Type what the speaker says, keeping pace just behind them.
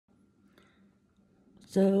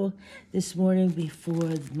So this morning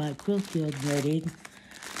before my quilt field knitting,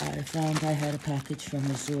 I found I had a package from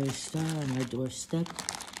Missouri Star on my doorstep,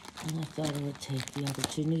 and I thought I would take the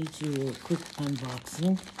opportunity to do a quick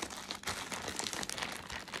unboxing.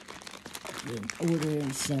 Been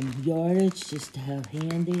ordering some yardage just to have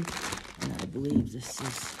handy, and I believe this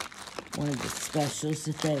is one of the specials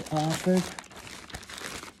that they offered.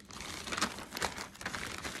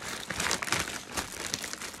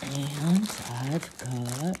 And I've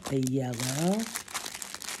got a yellow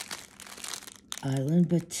island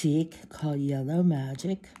batik called Yellow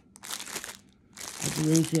Magic. I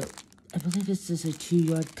believe this is a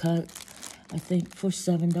 2-yard cut, I think for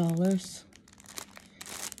 $7.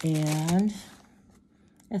 And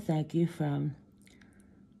a thank you from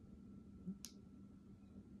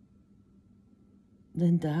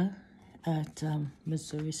Linda at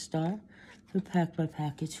Missouri Star, who packed my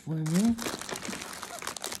package for me.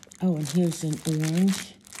 Oh, and here's an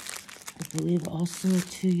orange, I believe also a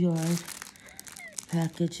 2-yard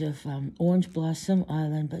package of Orange Blossom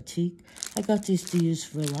Island Batik. I got these to use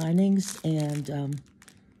for linings and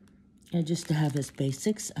just to have as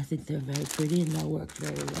basics. I think they're very pretty and they'll work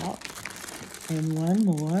very well. And one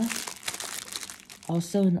more,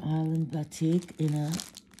 also an Island Batik in a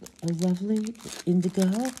lovely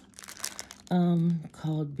indigo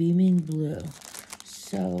called Beaming Blue.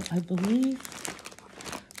 So I believe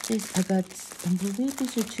these are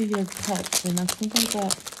 2-yard cuts, and I think I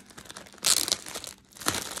got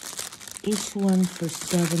each one for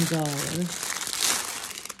 $7.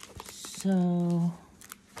 So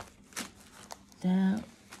that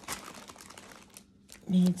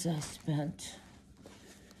means I spent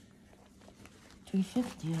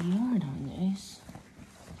 $3.50 a yard on these.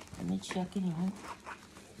 Let me check it out.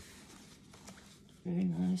 Very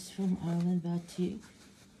nice from Island Batik.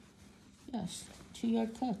 Yes,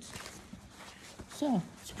 2-yard cuts. So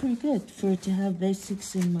it's pretty good for it to have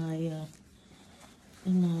basics in my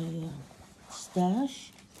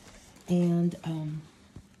stash. And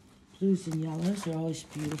blues and yellows are always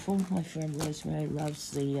beautiful. My friend Rosemary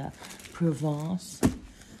loves the Provence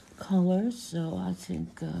colors, so I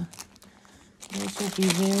think those will be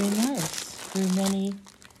very nice for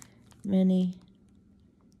many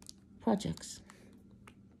projects.